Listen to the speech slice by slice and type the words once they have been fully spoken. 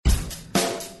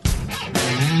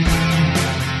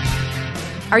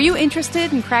Are you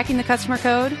interested in cracking the customer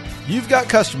code? You've got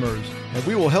customers, and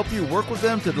we will help you work with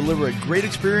them to deliver a great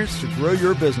experience to grow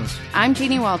your business. I'm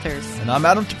Jeannie Walters. And I'm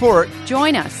Adam Toporek.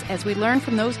 Join us as we learn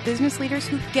from those business leaders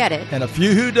who get it. And a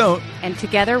few who don't. And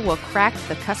together we'll crack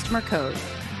the customer code.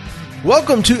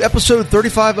 Welcome to episode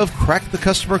 35 of Crack the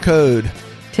Customer Code.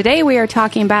 Today we are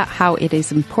talking about how it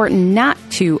is important not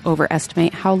to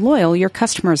overestimate how loyal your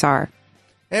customers are.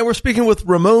 And we're speaking with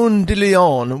Ramon de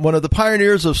Leon, one of the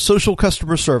pioneers of social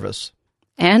customer service.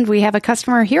 And we have a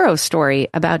customer hero story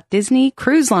about Disney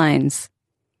Cruise Lines.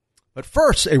 But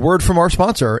first, a word from our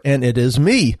sponsor, and it is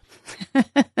me.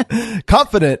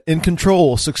 Confident, in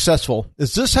control, successful.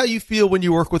 Is this how you feel when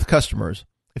you work with customers?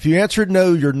 If you answered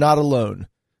no, you're not alone.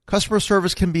 Customer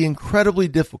service can be incredibly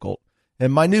difficult.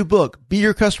 And my new book, Be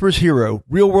Your Customer's Hero,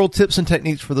 Real-World Tips and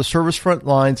Techniques for the Service Front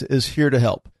Lines, is here to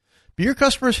help. Be Your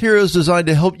Customer's Hero is designed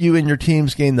to help you and your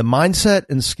teams gain the mindset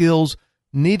and skills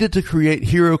needed to create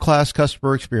hero-class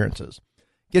customer experiences.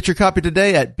 Get your copy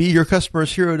today at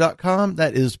beyourcustomershero.com.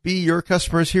 That is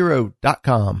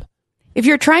beyourcustomershero.com. If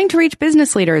you're trying to reach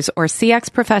business leaders or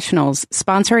CX professionals,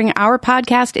 sponsoring our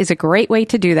podcast is a great way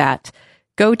to do that.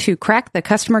 Go to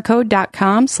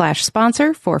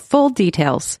crackthecustomercode.com/sponsor for full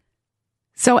details.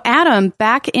 So Adam,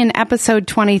 back in episode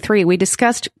 23, we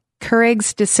discussed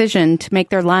Keurig's decision to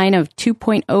make their line of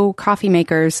 2.0 coffee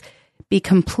makers be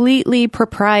completely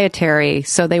proprietary,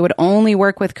 so they would only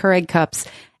work with Keurig cups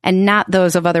and not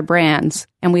those of other brands.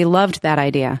 And we loved that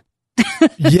idea.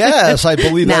 Yes, I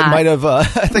believe that might have. I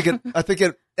think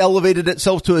it elevated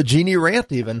itself to a Jeannie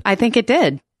rant, even. I think it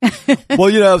did.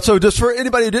 Well, so just for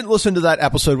anybody who didn't listen to that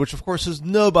episode, which of course is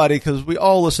nobody because we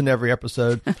all listen to every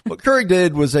episode, what Keurig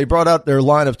did was they brought out their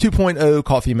line of 2.0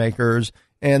 coffee makers.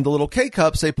 And the little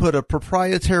K-Cups, they put a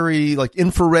proprietary,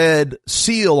 infrared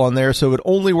seal on there so it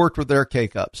only worked with their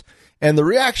K-Cups. And the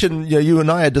reaction, you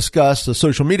and I had discussed, the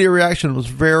social media reaction was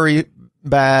very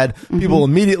bad. Mm-hmm. People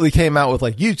immediately came out with,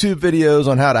 YouTube videos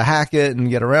on how to hack it and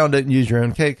get around it and use your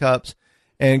own K-Cups.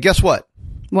 And guess what?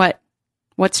 What?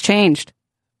 What's changed?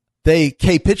 They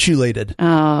capitulated.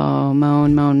 Oh,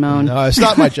 moan. No, it's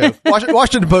not my joke.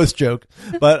 Washington Post joke.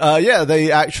 But,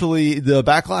 the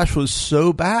backlash was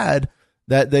so bad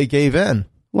that they gave in.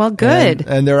 Well, good.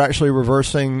 And they're actually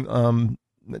reversing,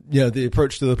 the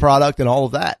approach to the product and all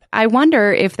of that. I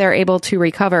wonder if they're able to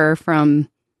recover from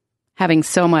having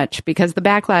so much, because the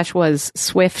backlash was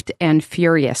swift and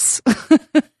furious.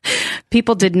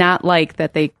 People did not like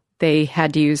that they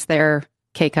had to use their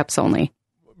K-Cups only.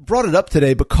 Brought it up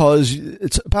today because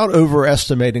it's about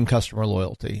overestimating customer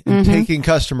loyalty and taking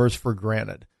customers for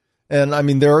granted. And I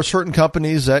mean, there are certain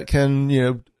companies that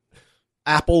can,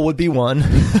 Apple would be one.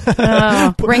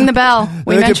 Ring the bell.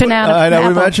 We mentioned Apple. I know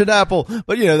we mentioned Apple,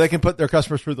 but they can put their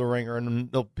customers through the ringer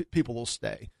and people will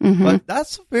stay. Mm-hmm. But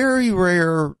that's a very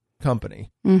rare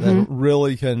company that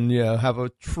really can, have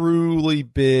a truly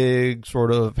big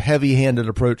sort of heavy-handed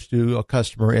approach to a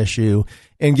customer issue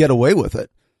and get away with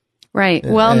it. Right.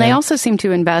 Well, and they also seem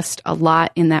to invest a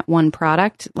lot in that one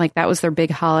product. That was their big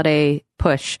holiday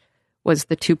push, was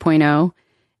the 2.0.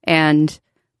 And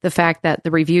the fact that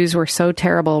the reviews were so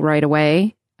terrible right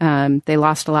away, they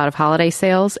lost a lot of holiday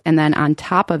sales. And then on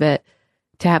top of it,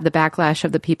 to have the backlash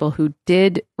of the people who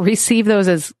did receive those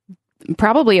as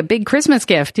probably a big Christmas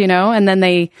gift, and then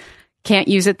they can't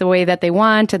use it the way that they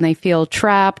want and they feel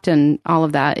trapped and all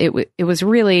of that. It was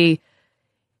really,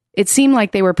 it seemed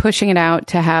like they were pushing it out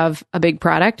to have a big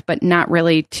product, but not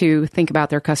really to think about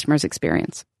their customer's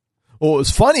experience. Well, it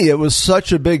was funny. It was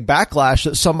such a big backlash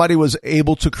that somebody was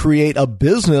able to create a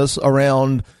business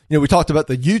around, we talked about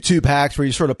the YouTube hacks where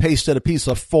you sort of pasted a piece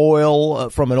of foil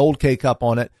from an old K-Cup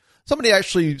on it. Somebody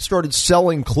actually started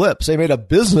selling clips. They made a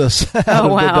business out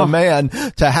of the demand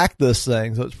to hack this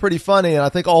thing. So it's pretty funny. And I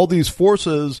think all these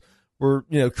forces were,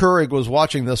 Keurig was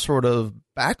watching this sort of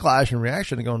backlash and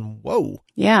reaction and going, whoa.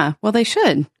 Yeah, well, they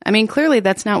should. I mean, clearly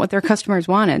that's not what their customers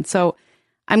wanted. So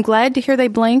I'm glad to hear they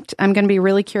blinked. I'm going to be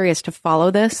really curious to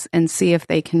follow this and see if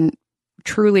they can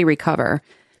truly recover.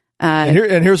 And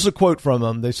here's the quote from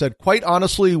them. They said, "Quite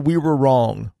honestly, we were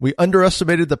wrong. We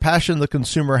underestimated the passion the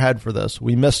consumer had for this.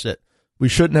 We missed it. We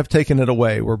shouldn't have taken it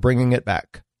away. We're bringing it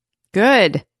back."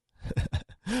 Good.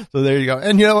 So there you go.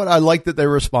 And you know what? I like that they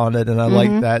responded, and I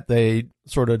like that they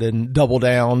sort of didn't double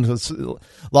down.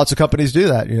 Lots of companies do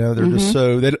that. They're just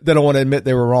so they don't want to admit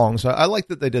they were wrong. So I like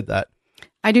that they did that.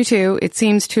 I do too. It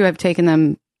seems to have taken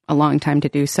them a long time to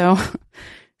do so.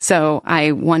 So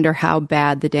I wonder how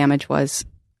bad the damage was.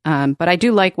 But I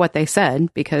do like what they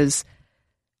said, because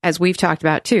as we've talked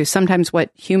about too, sometimes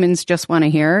what humans just want to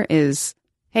hear is,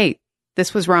 hey,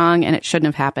 this was wrong and it shouldn't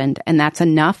have happened. And that's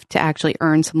enough to actually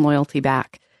earn some loyalty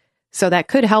back. So that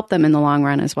could help them in the long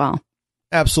run as well.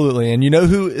 Absolutely. And you know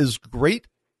who is great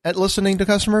at listening to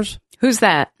customers? Who's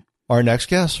that? Our next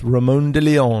guest, Ramon de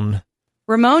Leon.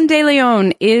 Ramon de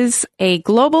Leon is a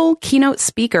global keynote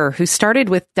speaker who started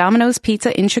with Domino's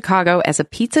Pizza in Chicago as a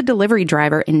pizza delivery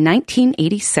driver in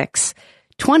 1986.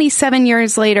 27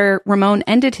 years later, Ramon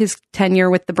ended his tenure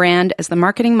with the brand as the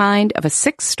marketing mind of a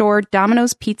 6-store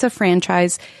Domino's Pizza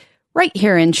franchise right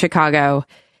here in Chicago.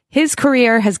 His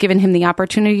career has given him the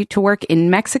opportunity to work in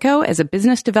Mexico as a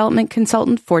business development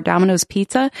consultant for Domino's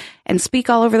Pizza and speak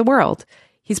all over the world.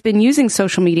 He's been using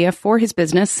social media for his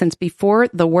business since before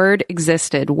the word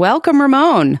existed. Welcome,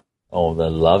 Ramon. Oh, I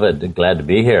love it. Glad to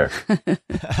be here.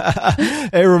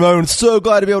 Hey, Ramon, so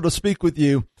glad to be able to speak with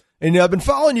you. And I've been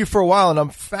following you for a while, and I'm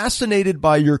fascinated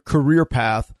by your career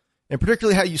path, and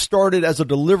particularly how you started as a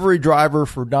delivery driver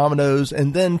for Domino's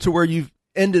and then to where you've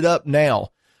ended up now.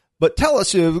 But tell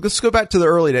us, let's go back to the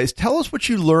early days. Tell us what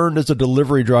you learned as a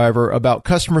delivery driver about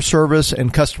customer service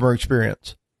and customer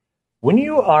experience. When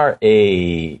you are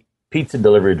a pizza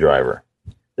delivery driver,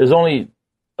 there's only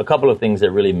a couple of things that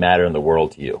really matter in the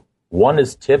world to you. One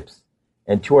is tips,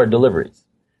 and two are deliveries.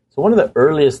 So one of the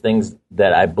earliest things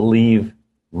that I believe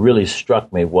really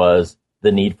struck me was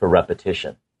the need for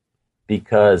repetition.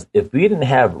 Because if we didn't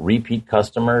have repeat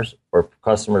customers or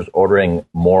customers ordering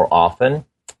more often,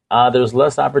 there's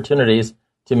less opportunities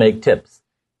to make tips.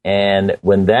 And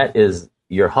when that is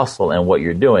your hustle and what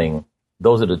you're doing,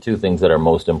 those are the two things that are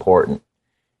most important.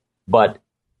 But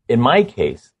in my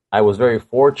case, I was very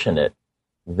fortunate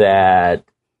that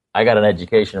I got an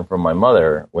education from my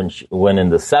mother when in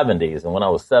the 70s, and when I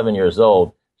was 7 years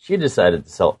old, she decided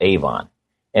to sell Avon.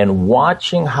 And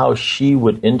watching how she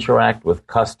would interact with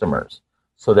customers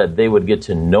so that they would get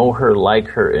to know her, like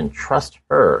her, and trust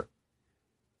her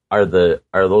are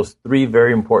those three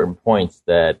very important points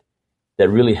that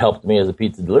really helped me as a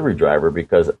pizza delivery driver,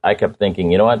 because I kept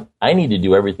thinking, you know what, I need to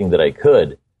do everything that I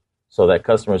could so that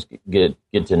customers get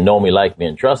to know me, like me,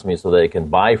 and trust me so they can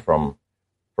buy from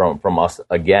us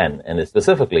again. And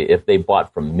specifically, if they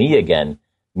bought from me again,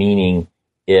 meaning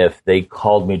if they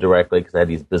called me directly because I had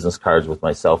these business cards with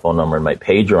my cell phone number and my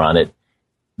pager on it,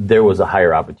 there was a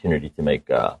higher opportunity to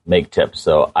make tips.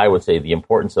 So I would say the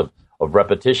importance of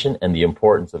repetition and the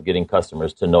importance of getting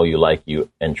customers to know you, like you,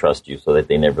 and trust you so that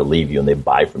they never leave you and they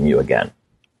buy from you again.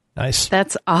 Nice.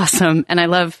 That's awesome. And I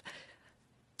love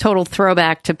total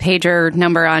throwback to pager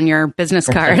number on your business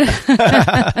card.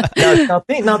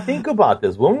 Now think about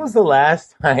this. When was the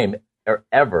last time or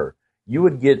ever you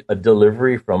would get a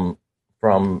delivery from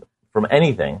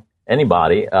anything,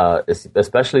 anybody,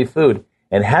 especially food,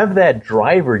 and have that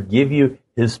driver give you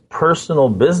his personal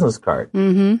business card?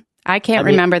 Mm-hmm. I can't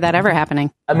remember that ever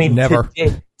happening. I mean, never.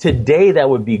 Today that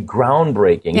would be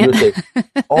groundbreaking. You would say,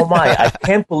 "Oh my, I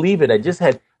can't believe it! I just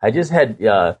had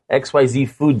XYZ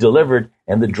food delivered,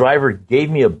 and the driver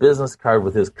gave me a business card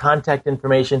with his contact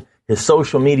information, his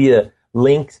social media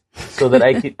links, so that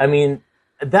I could." I mean,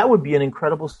 that would be an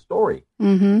incredible story.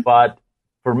 Mm-hmm. But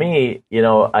for me,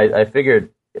 I figured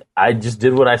I just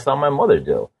did what I saw my mother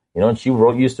do. And she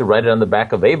used to write it on the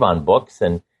back of Avon books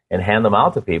and hand them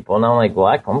out to people. And I'm like, well,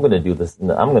 I'm going to do this.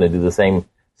 I'm going to do the same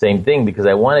thing, because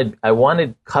I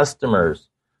wanted customers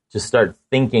to start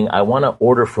thinking, I want to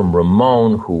order from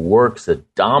Ramon, who works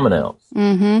at Domino's,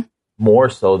 mm-hmm. more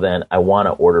so than I want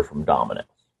to order from Domino's,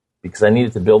 because I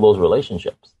needed to build those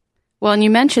relationships. Well, and you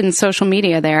mentioned social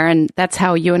media there, and that's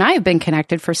how you and I have been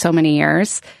connected for so many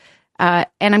years. And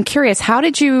I'm curious, how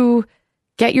did you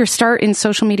get your start in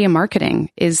social media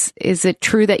marketing? Is it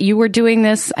true that you were doing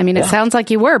this? I mean, It sounds like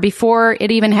you were before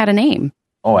it even had a name.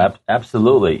 Oh,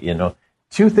 absolutely.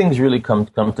 Two things really come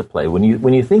to play when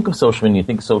you think of social media. You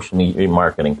think of social media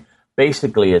marketing.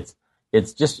 Basically,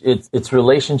 it's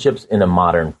relationships in a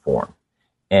modern form,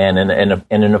 and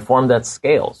in a form that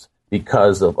scales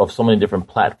because of so many different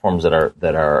platforms that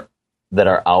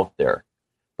are out there.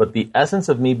 But the essence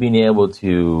of me being able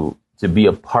to be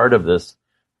a part of this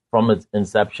from its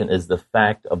inception is the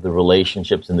fact of the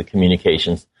relationships and the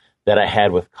communications that I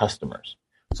had with customers.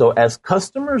 So as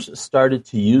customers started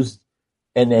to use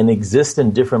and exist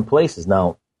in different places.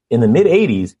 Now, in the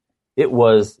mid-'80s, it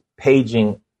was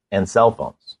paging and cell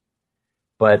phones.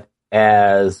 But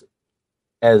as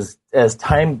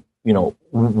time,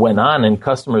 went on and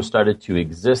customers started to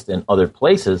exist in other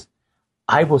places,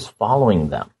 I was following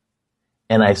them.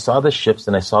 And I saw the shifts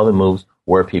and I saw the moves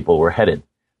where people were headed.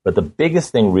 But the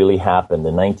biggest thing really happened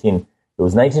it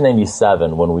was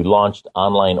 1997 when we launched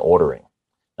online ordering.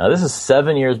 Now, this is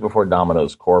 7 years before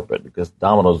Domino's Corporate, because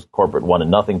Domino's Corporate wanted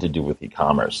nothing to do with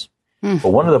e-commerce.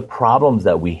 But one of the problems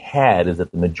that we had is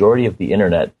that the majority of the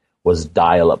internet was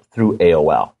dial-up through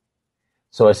AOL.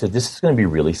 So I said, this is going to be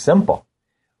really simple.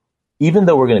 Even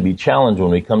though we're going to be challenged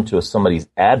when we come to somebody's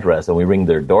address and we ring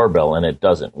their doorbell and it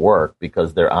doesn't work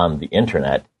because they're on the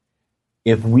internet,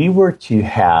 if we were to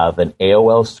have an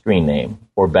AOL screen name,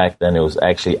 or back then it was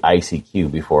actually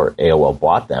ICQ before AOL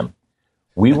bought them,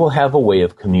 we will have a way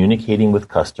of communicating with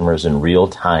customers in real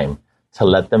time to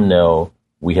let them know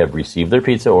we have received their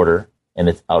pizza order and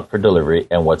it's out for delivery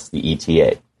and what's the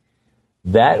ETA.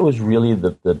 That was really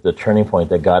the turning point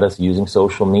that got us using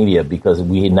social media, because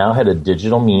we now had a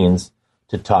digital means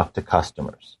to talk to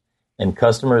customers. And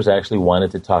customers actually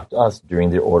wanted to talk to us during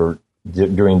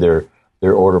their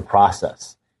order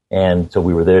process. And so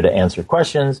we were there to answer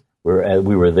questions.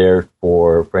 We were there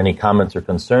for any comments or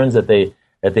concerns that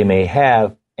they may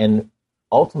have. And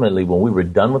ultimately, when we were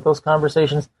done with those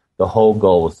conversations, the whole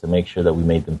goal was to make sure that we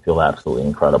made them feel absolutely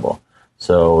incredible.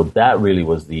 So that really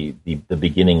was the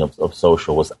beginning of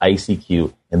social, was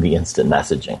ICQ and the instant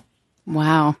messaging.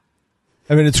 Wow.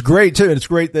 I mean, it's great, too. And it's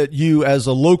great that you, as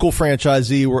a local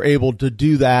franchisee, were able to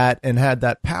do that and had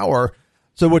that power.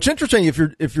 So what's interesting, if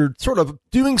you're sort of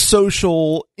doing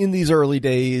social in these early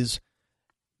days,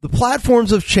 the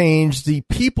platforms have changed, the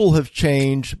people have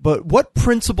changed, but what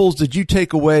principles did you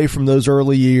take away from those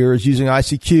early years using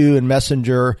ICQ and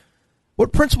Messenger?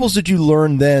 What principles did you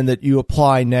learn then that you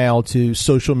apply now to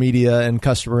social media and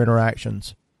customer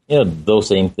interactions? Those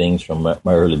same things from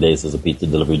my early days as a pizza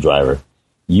delivery driver.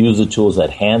 Use the tools at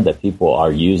hand that people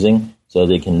are using so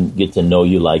they can get to know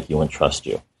you, like you, and trust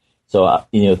you. So,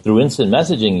 through instant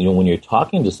messaging, when you're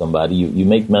talking to somebody, you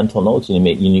make mental notes and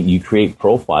you create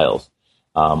profiles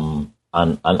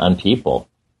on people.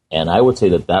 And I would say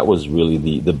that was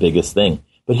really the biggest thing.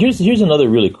 But here's another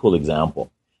really cool example.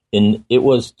 It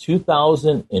was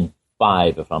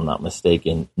 2005, if I'm not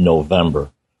mistaken, November,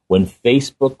 when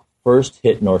Facebook first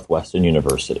hit Northwestern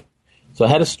University. So I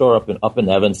had a store up in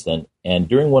Evanston, and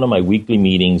during one of my weekly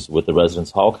meetings with the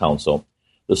Residence Hall Council,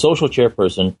 the social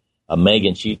chairperson,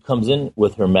 Megan, she comes in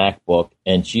with her MacBook,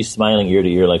 and she's smiling ear to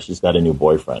ear like she's got a new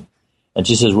boyfriend. And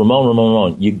she says,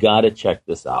 Ramon, you got to check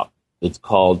this out. It's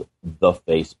called the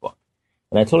Facebook.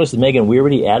 And I told her, I said, Megan, we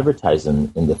already advertise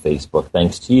in the Facebook,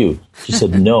 thanks to you. She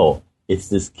said, no, it's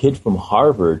this kid from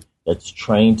Harvard that's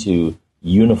trying to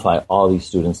unify all these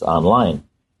students online.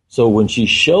 So when she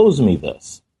shows me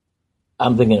this,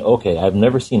 I'm thinking, okay, I've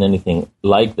never seen anything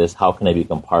like this. How can I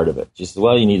become part of it? She says,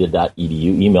 well, you need a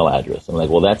 .edu email address. I'm like,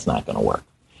 well, that's not going to work.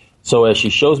 So as she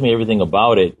shows me everything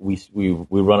about it, we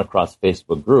run across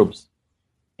Facebook groups.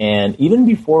 And even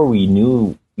before we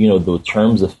knew, the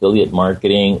terms affiliate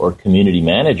marketing or community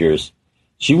managers,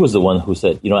 she was the one who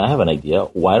said, I have an idea.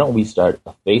 Why don't we start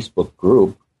a Facebook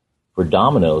group for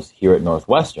Domino's here at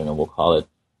Northwestern? And we'll call it,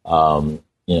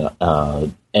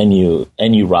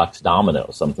 NU Rocks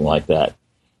Domino's, something like that.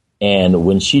 And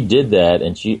when she did that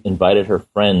and she invited her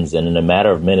friends, and in a matter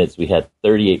of minutes, we had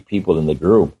 38 people in the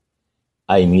group,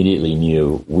 I immediately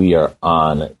knew we are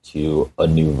on to a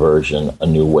new version, a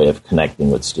new way of connecting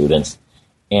with students.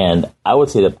 And I would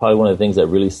say that probably one of the things that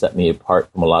really set me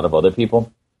apart from a lot of other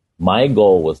people, my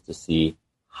goal was to see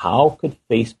how could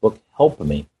Facebook help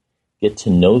me get to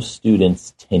know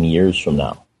students 10 years from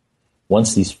now,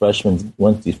 once these freshmen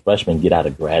get out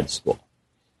of grad school.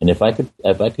 And if I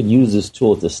could use this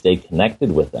tool to stay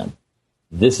connected with them,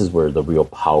 this is where the real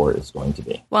power is going to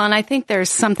be. Well, and I think there's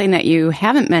something that you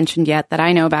haven't mentioned yet that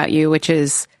I know about you, which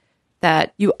is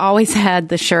that you always had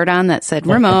the shirt on that said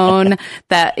Ramon,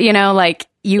 that,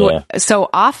 so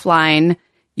offline,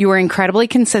 you were incredibly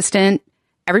consistent.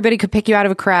 Everybody could pick you out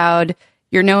of a crowd.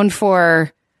 You're known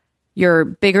for your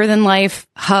bigger than life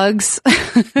hugs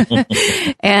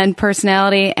and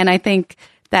personality. And I think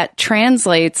that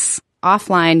translates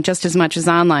offline just as much as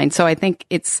online. So I think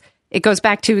it goes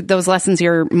back to those lessons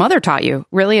your mother taught you,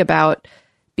 really, about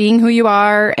being who you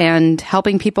are and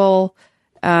helping people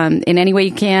in any way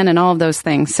you can and all of those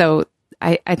things. So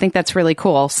I think that's really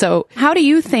cool. So how do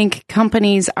you think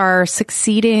companies are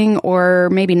succeeding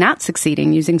or maybe not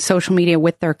succeeding using social media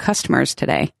with their customers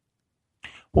today?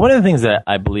 One of the things that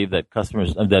I believe that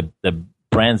customers, that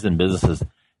brands and businesses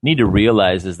need to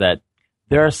realize is that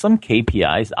there are some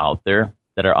KPIs out there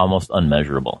that are almost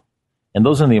unmeasurable. And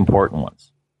those are the important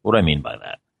ones. What do I mean by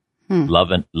that? Love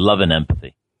and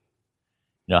empathy.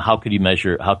 How can you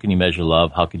measure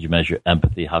love? How could you measure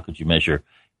empathy? How could you measure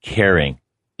caring?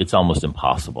 It's almost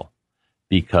impossible,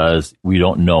 because we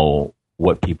don't know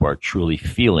what people are truly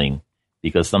feeling,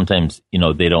 because sometimes,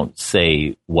 they don't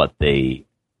say what they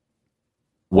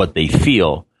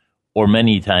feel, or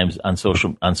many times on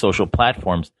social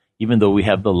platforms, even though we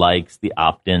have the likes, the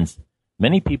opt-ins,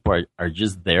 many people are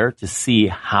just there to see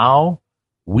how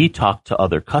we talk to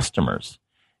other customers,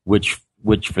 which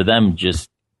which for them just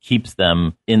keeps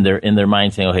them in their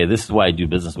mind saying, okay, this is why I do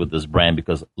business with this brand,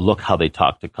 because look how they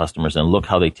talk to customers and look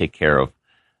how they take care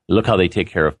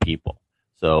of people.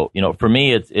 So, for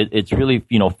me, it's really,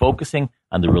 focusing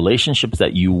on the relationships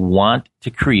that you want to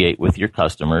create with your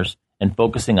customers and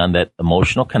focusing on that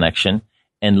emotional connection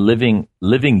and living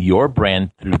your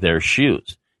brand through their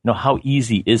shoes. How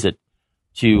easy is it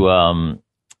to,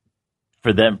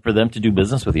 for them to do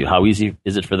business with you? How easy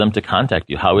is it for them to contact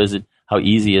you? How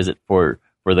easy is it for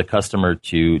the customer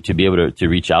to be able to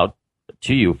reach out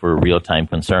to you for a real-time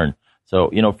concern?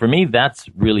 So, for me, that's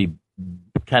really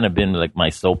kind of been like my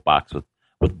soapbox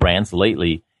with brands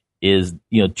lately is,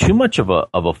 too much of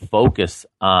a focus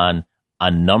on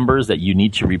numbers that you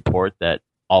need to report that,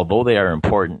 although they are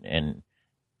important and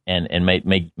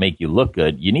make you look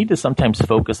good, you need to sometimes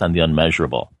focus on the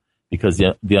unmeasurable, because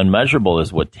the unmeasurable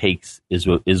is what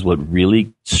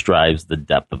really strives the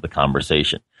depth of the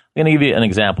conversation. I'm going to give you an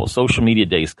example. Social Media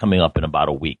Day is coming up in about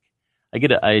a week.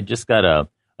 I just got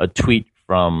a tweet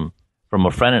from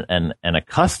a friend and a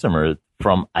customer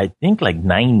from, I think, like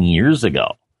 9 years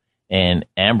ago. And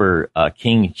Amber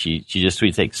King, she just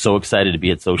tweets, like, so excited to be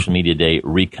at Social Media Day,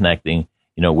 reconnecting,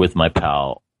 with my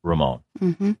pal Ramon.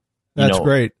 Mm-hmm. That's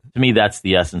great. To me, that's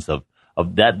the essence of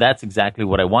that. That's exactly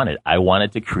what I wanted. I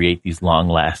wanted to create these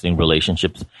long-lasting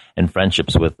relationships and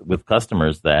friendships with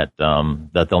customers that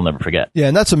they'll never forget. Yeah,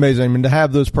 and that's amazing. I mean, to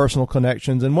have those personal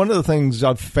connections. And one of the things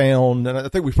I've found, and I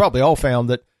think we've probably all found,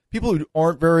 that people who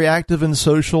aren't very active in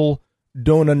social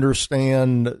don't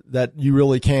understand that you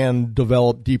really can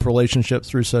develop deep relationships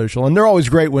through social. And they're always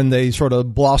great when they sort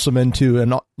of blossom into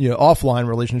an offline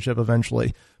relationship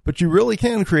eventually. But you really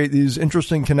can create these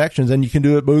interesting connections, and you can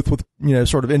do it both with,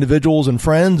 sort of individuals and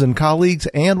friends and colleagues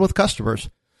and with customers.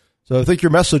 So I think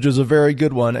your message is a very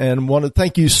good one, and want to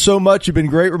thank you so much. You've been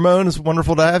great, Ramon. It's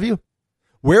wonderful to have you.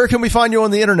 Where can we find you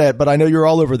on the internet? But I know you're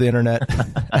all over the internet.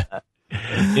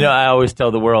 I always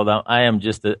tell the world I am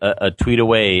just a tweet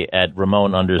away at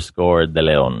Ramon_de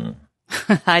Leon.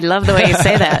 I love the way you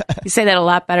say that. You say that a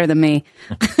lot better than me.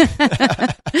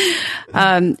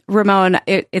 Ramon,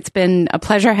 it's been a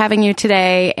pleasure having you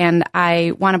today. And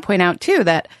I want to point out, too,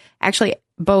 that actually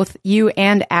both you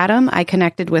and Adam I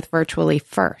connected with virtually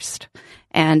first.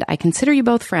 And I consider you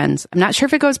both friends. I'm not sure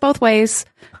if it goes both ways,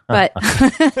 but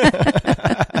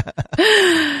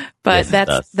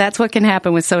yes, that's what can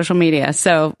happen with social media.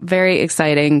 So very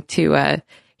exciting to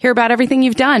hear about everything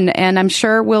you've done. And I'm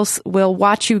sure we'll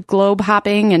watch you globe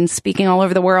hopping and speaking all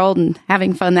over the world and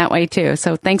having fun that way too.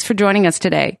 So thanks for joining us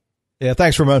today. Yeah,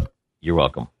 thanks, Ramon. You're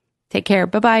welcome. Take care.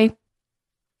 Bye-bye.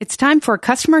 It's time for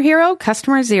Customer Hero,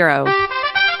 Customer Zero.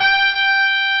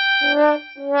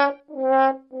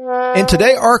 And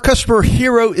today our customer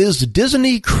hero is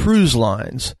Disney Cruise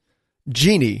Lines.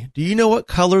 Jeannie, do you know what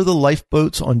color the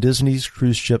lifeboats on Disney's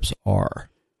cruise ships are?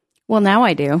 Well, now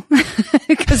I do,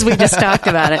 because we just talked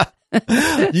about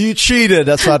it. You cheated.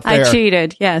 That's not fair. I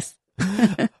cheated, yes.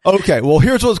 Okay, well,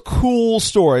 here's a cool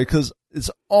story, because it's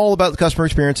all about the customer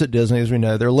experience at Disney, as we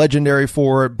know. They're legendary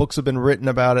for it. Books have been written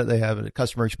about it. They have a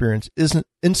customer experience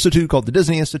institute called the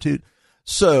Disney Institute.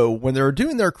 So when they were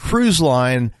doing their cruise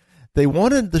line, they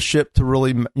wanted the ship to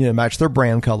really, match their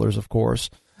brand colors, of course.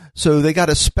 So they got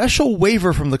a special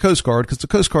waiver from the Coast Guard, because the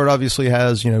Coast Guard obviously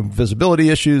has, visibility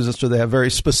issues. So they have very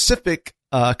specific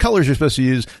colors you're supposed to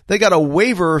use. They got a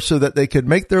waiver so that they could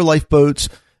make their lifeboats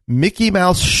Mickey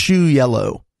Mouse shoe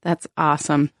yellow. That's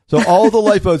awesome. So all the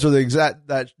lifeboats are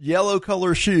that yellow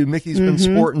color shoe Mickey's been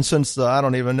sporting since I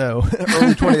don't even know,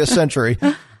 early 20th century.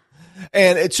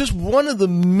 And it's just one of the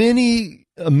many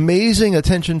amazing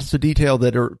attentions to detail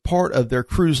that are part of their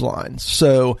cruise lines.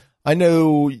 So I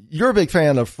know you're a big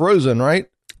fan of Frozen, right?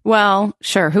 Well,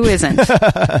 sure. Who isn't?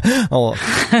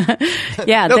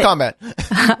 Yeah. No comment.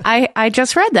 I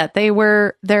just read that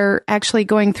they're actually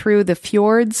going through the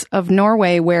fjords of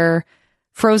Norway where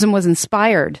Frozen was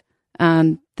inspired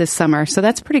this summer. So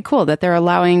that's pretty cool that they're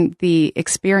allowing the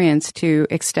experience to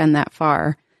extend that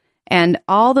far. And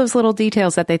all those little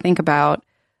details that they think about,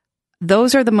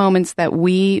 those are the moments that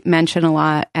we mention a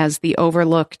lot as the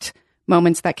overlooked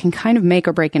moments that can kind of make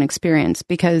or break an experience.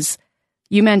 Because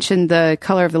you mentioned the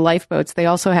color of the lifeboats. They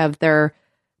also have their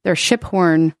ship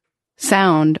horn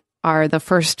sound are the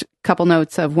first couple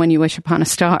notes of When You Wish Upon a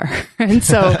Star. And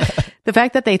so the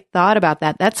fact that they thought about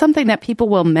that, that's something that people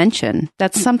will mention.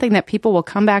 That's something that people will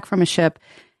come back from a ship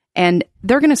and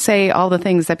they're going to say all the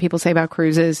things that people say about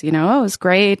cruises, oh, it's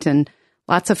great and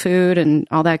lots of food and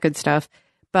all that good stuff.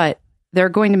 But they're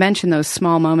going to mention those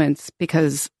small moments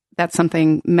because that's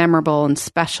something memorable and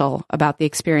special about the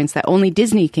experience that only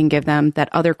Disney can give them that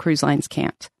other cruise lines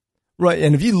can't. Right.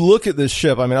 And if you look at this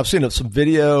ship, I mean, I've seen some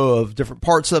video of different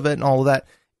parts of it and all of that.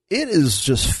 It is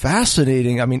just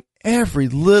fascinating. I mean, every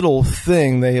little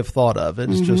thing they have thought of.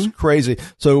 It's just crazy.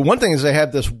 So one thing is they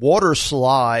have this water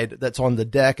slide that's on the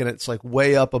deck, and it's like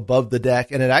way up above the deck,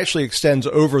 and it actually extends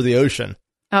over the ocean.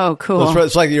 Oh, cool. So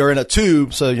it's like you're in a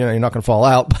tube, so you're not going to fall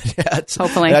out. But yeah,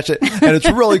 hopefully that's it. And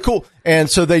it's really cool. And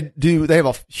so they have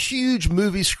a huge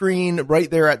movie screen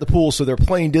right there at the pool, so they're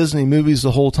playing Disney movies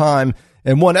the whole time.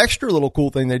 And one extra little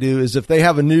cool thing they do is if they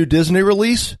have a new Disney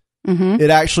release, it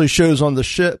actually shows on the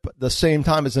ship the same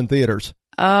time as in theaters.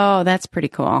 Oh, that's pretty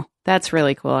cool. That's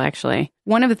really cool, actually.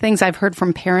 One of the things I've heard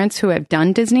from parents who have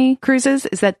done Disney cruises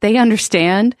is that they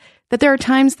understand that there are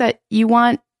times that you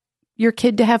want your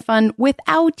kid to have fun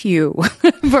without you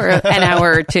for an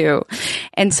hour or two.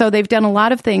 And so they've done a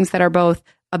lot of things that are both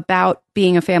about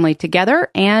being a family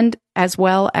together and as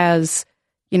well as,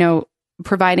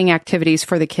 providing activities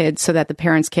for the kids so that the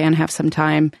parents can have some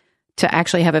time to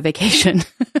actually have a vacation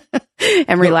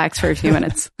and relax for a few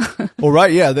minutes. Well,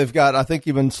 right. Yeah. They've got, I think,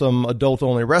 even some adult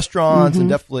only restaurants and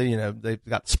definitely, they've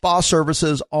got spa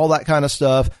services, all that kind of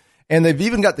stuff. And they've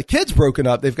even got the kids broken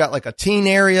up. They've got like a teen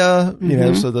area,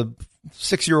 so the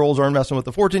 6-year-olds aren't messing with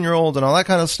the 14-year-olds and all that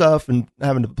kind of stuff and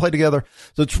having to play together.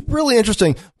 So it's really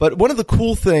interesting. But one of the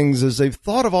cool things is they've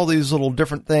thought of all these little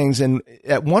different things. And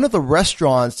at one of the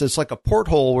restaurants, it's like a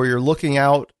porthole where you're looking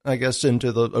out, I guess,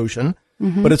 into the ocean,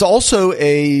 but it's also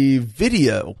a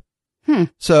video.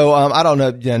 So I don't know.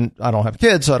 Again, I don't have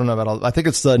kids, so I don't know about all. I think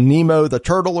it's the Nemo, the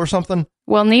turtle or something.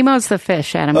 Well, Nemo's the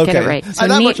fish, Adam. Okay. Get it right. So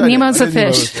Nemo's the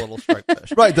fish. Nemo's a little striped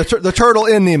fish. Right, the turtle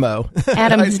in Nemo.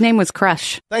 Adam, his name was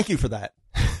Crush. Thank you for that.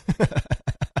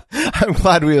 I'm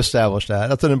glad we established that.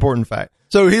 That's an important fact.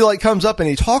 So he comes up and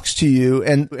he talks to you,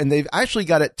 and they've actually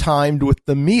got it timed with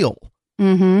the meal.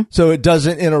 So it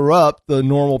doesn't interrupt the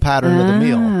normal pattern of the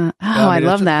meal. I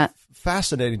love that.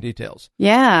 Fascinating details.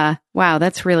 Yeah. Wow.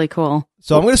 That's really cool.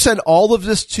 So I'm going to send all of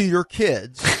this to your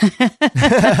kids.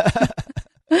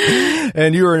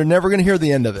 And you are never going to hear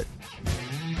the end of it.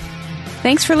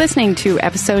 Thanks for listening to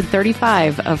episode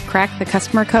 35 of Crack the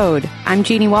Customer Code. I'm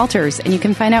Jeannie Walters, and you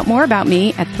can find out more about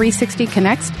me at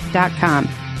 360connext.com.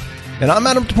 And I'm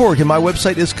Adam Toporek, and my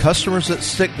website is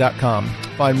customersthatstick.com.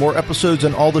 Find more episodes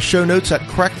and all the show notes at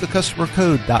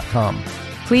crackthecustomercode.com.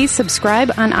 Please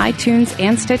subscribe on iTunes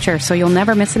and Stitcher so you'll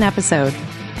never miss an episode.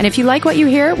 And if you like what you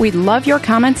hear, we'd love your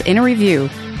comments in a review.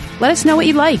 Let us know what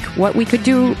you like, what we could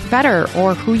do better,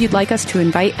 or who you'd like us to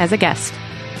invite as a guest.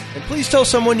 And please tell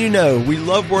someone you know. We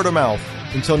love word of mouth.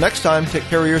 Until next time, take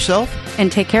care of yourself.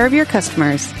 And take care of your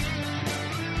customers.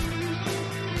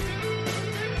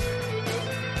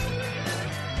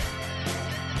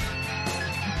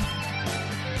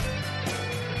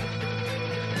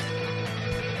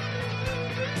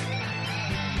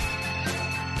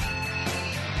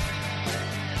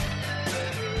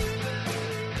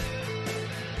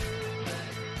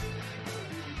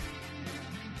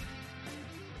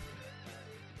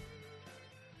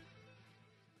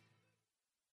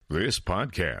 This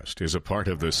podcast is a part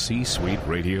of the C-Suite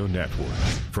Radio Network.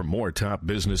 For more top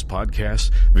business podcasts,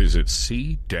 visit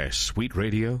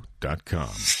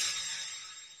c-suiteradio.com.